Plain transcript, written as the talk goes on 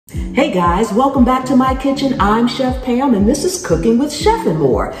Hey guys, welcome back to my kitchen. I'm Chef Pam and this is Cooking with Chef and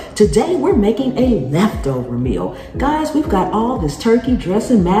More. Today we're making a leftover meal. Guys, we've got all this turkey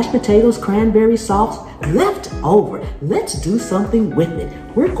dressing, mashed potatoes, cranberry sauce left over. Let's do something with it.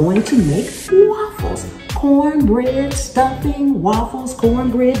 We're going to make waffles. Cornbread, stuffing, waffles,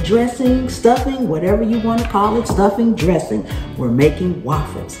 cornbread, dressing, stuffing, whatever you want to call it, stuffing, dressing. We're making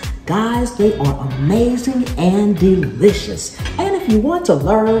waffles. Guys, they are amazing and delicious. And if you want to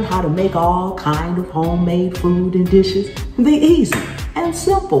learn how to make all kind of homemade food and dishes the easy and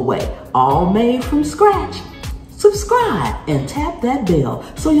simple way, all made from scratch, subscribe and tap that bell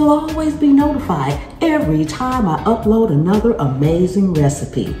so you'll always be notified every time I upload another amazing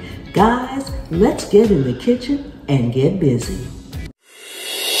recipe. Guys, let's get in the kitchen and get busy.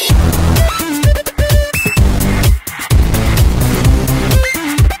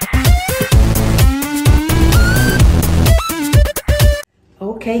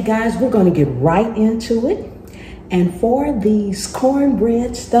 Okay guys, we're going to get right into it. And for these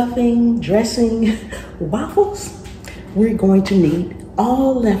cornbread, stuffing, dressing waffles, we're going to need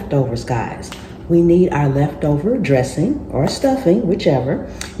all leftovers, guys. We need our leftover dressing or stuffing,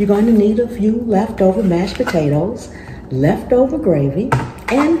 whichever. You're going to need a few leftover mashed potatoes, leftover gravy,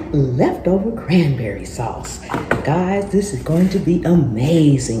 and leftover cranberry sauce. Guys, this is going to be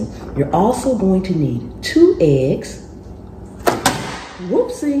amazing. You're also going to need 2 eggs,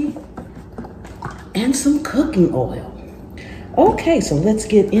 whoopsie, and some cooking oil. Okay, so let's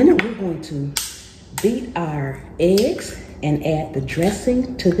get in it. We're going to beat our eggs and add the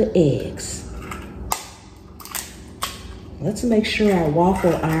dressing to the eggs. Let's make sure our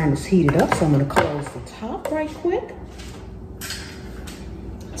waffle iron is heated up, so I'm going to close the top right quick.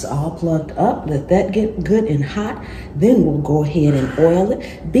 It's all plugged up. Let that get good and hot. Then we'll go ahead and oil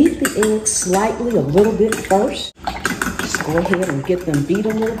it. Beat the eggs slightly a little bit first. Just go ahead and get them beat a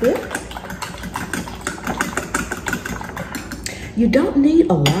little bit. You don't need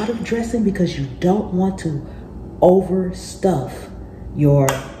a lot of dressing because you don't want to overstuff your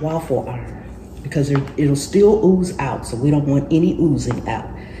waffle iron, because it'll still ooze out, so we don't want any oozing out.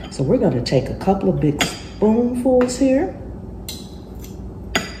 So we're going to take a couple of big spoonfuls here.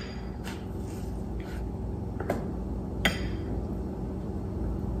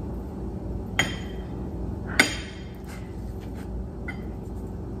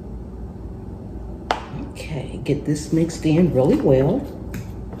 Okay, get this mixed in really well.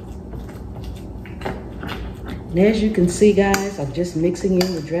 And as you can see, guys, I'm just mixing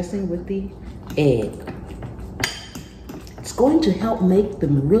in the dressing with the egg. It's going to help make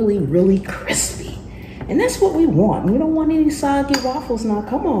them really, really crispy. And that's what we want. We don't want any soggy waffles now.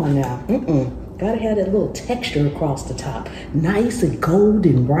 Come on now. Gotta have that little texture across the top. Nice and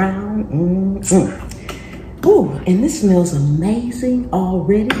golden brown. Ooh, and this smells amazing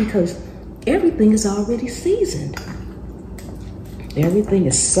already because everything is already seasoned. Everything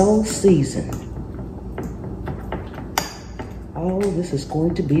is so seasoned. Oh, this is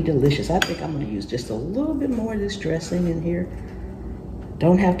going to be delicious. I think I'm going to use just a little bit more of this dressing in here.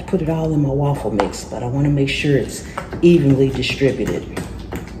 Don't have to put it all in my waffle mix, but I want to make sure it's evenly distributed.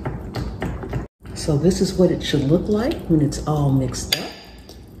 So this is what it should look like when it's all mixed up.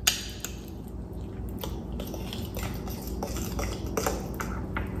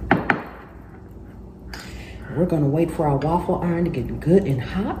 We're going to wait for our waffle iron to get good and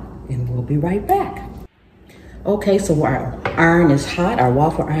hot, and we'll be right back. Okay, so our iron is hot. Our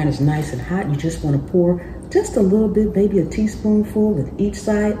waffle iron is nice and hot. You just want to pour just a little bit, maybe a teaspoonful of each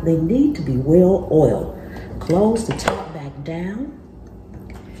side. They need to be well oiled. Close the top back down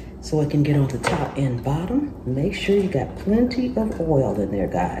so it can get on the top and bottom. Make sure you got plenty of oil in there,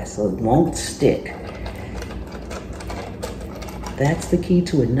 guys, so it won't stick. That's the key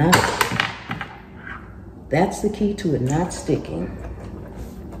to it not sticking.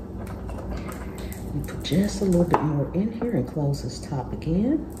 You put just a little bit more in here and close this top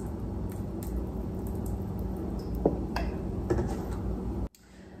again.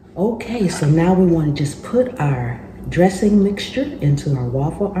 Okay, so now we want to just put our dressing mixture into our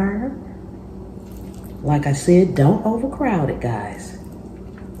waffle iron. Like I said, don't overcrowd it, guys.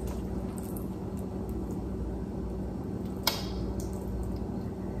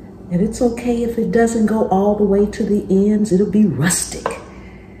 And it's okay if it doesn't go all the way to the ends. It'll be rustic.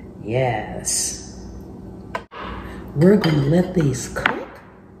 Yes. We're going to let these cook,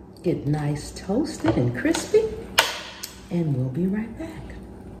 get nice toasted and crispy, and we'll be right back.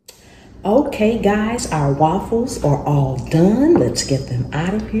 Okay, guys, our waffles are all done. Let's get them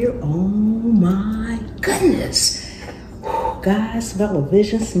out of here. Oh my goodness. Whew, guys,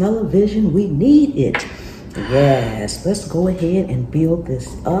 smell-o-vision, smell-o-vision. We need it. Yes, let's go ahead and build this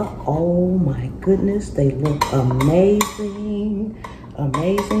up. Oh my goodness, they look amazing.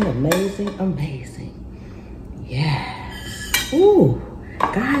 Amazing, amazing, amazing. Yes. Ooh,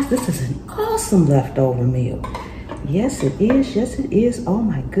 guys, this is an awesome leftover meal. Yes, it is. Yes, it is. Oh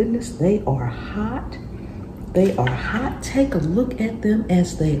my goodness, they are hot. They are hot. Take a look at them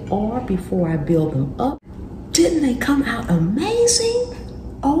as they are before I build them up. Didn't they come out amazing?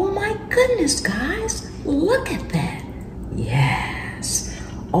 Oh my goodness, guys. Look at that. Yes.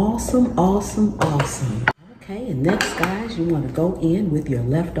 Awesome, awesome, awesome. Okay, and next, guys, you want to go in with your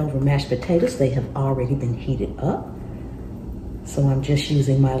leftover mashed potatoes. They have already been heated up. So I'm just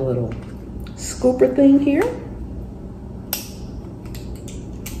using my little scooper thing here.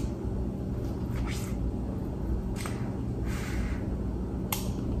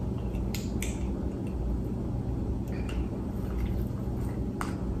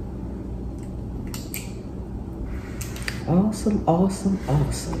 Awesome, awesome,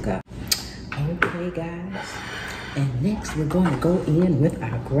 awesome, guys. Okay, guys. And next, we're going to go in with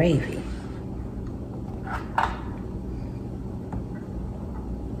our gravy.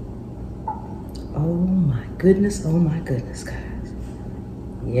 Oh my goodness, guys.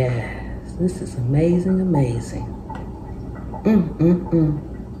 Yes, this is amazing, amazing.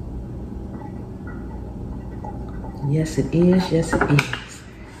 Yes, it is. Yes, it is.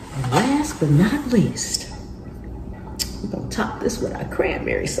 And last but not least, we're gonna top this with our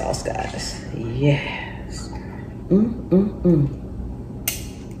cranberry sauce, guys. Yes.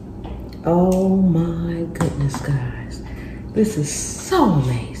 Oh my goodness, guys. This is so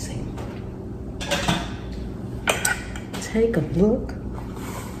amazing. Take a look.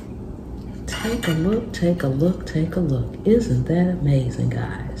 Take a look, take a look, take a look. Isn't that amazing,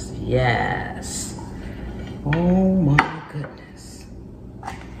 guys? Yes. Oh my goodness.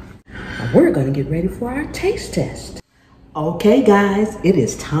 Now we're gonna get ready for our taste test. Okay, guys, it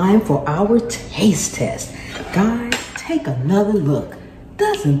is time for our taste test. Guys, take another look.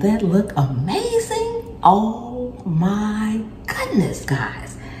 Doesn't that look amazing? Oh my goodness,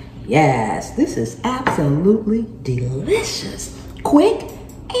 guys. Yes, this is absolutely delicious, quick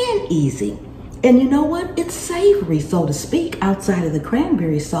and easy. And you know what? It's savory, so to speak, outside of the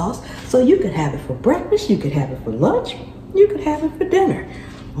cranberry sauce. So you could have it for breakfast, you could have it for lunch, you could have it for dinner.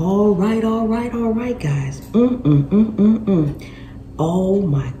 All right, all right, all right, guys. Oh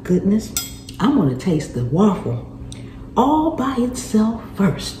my goodness. I'm gonna taste the waffle all by itself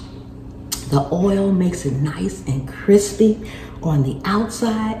first. The oil makes it nice and crispy on the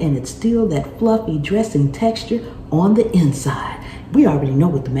outside, and it's still that fluffy dressing texture on the inside. We already know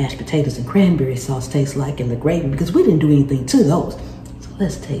what the mashed potatoes and cranberry sauce tastes like in the gravy because we didn't do anything to those. So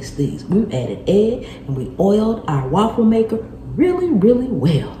let's taste these. We've added egg and we oiled our waffle maker really, really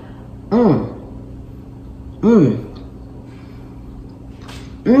well.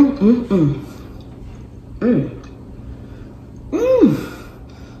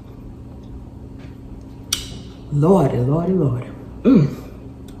 Lordy, lordy, lordy.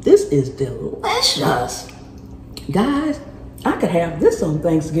 This is delicious. Guys, I could have this on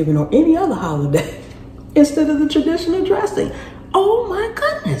Thanksgiving or any other holiday instead of the traditional dressing. Oh my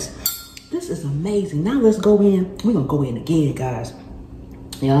goodness. This is amazing. Now let's go in. We're gonna go in again, guys.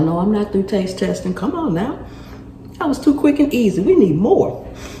 Y'all know I'm not through taste testing. Come on now. That was too quick and easy. We need more.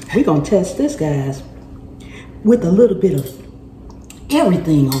 We're gonna test this, guys, with a little bit of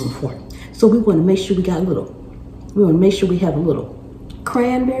everything on the fork. So we wanna make sure we got a little, we wanna make sure we have a little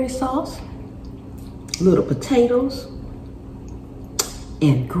cranberry sauce, little potatoes,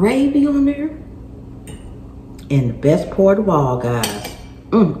 and gravy on there. And the best part of all, guys,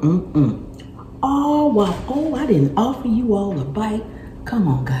 oh, wow. Oh, I didn't offer you all a bite. Come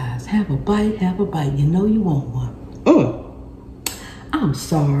on, guys, have a bite, have a bite. You know you want one. I'm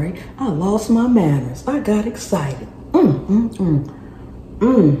sorry, I lost my manners. I got excited.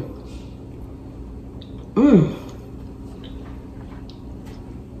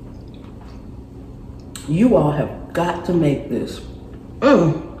 You all have got to make this.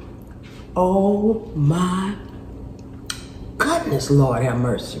 Oh my goodness, Lord have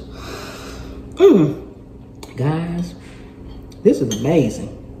mercy. Guys, this is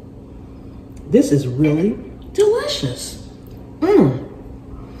amazing. This is really delicious.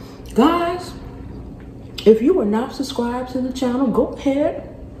 Guys, if you are not subscribed to the channel, go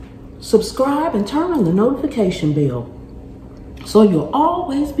ahead, subscribe and turn on the notification bell so you'll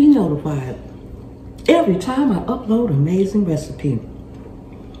always be notified every time I upload an amazing recipe.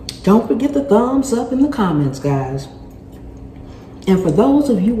 Don't forget the thumbs up in the comments, guys. And for those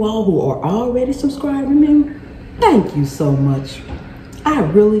of you all who are already subscribed to me, thank you so much. I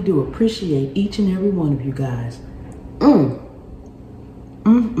really do appreciate each and every one of you guys.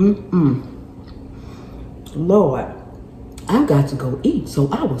 Lord, I've got to go eat, so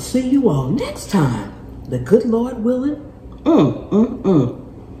I will see you all next time. The good Lord willing.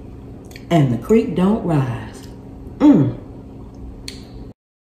 And the creek don't rise.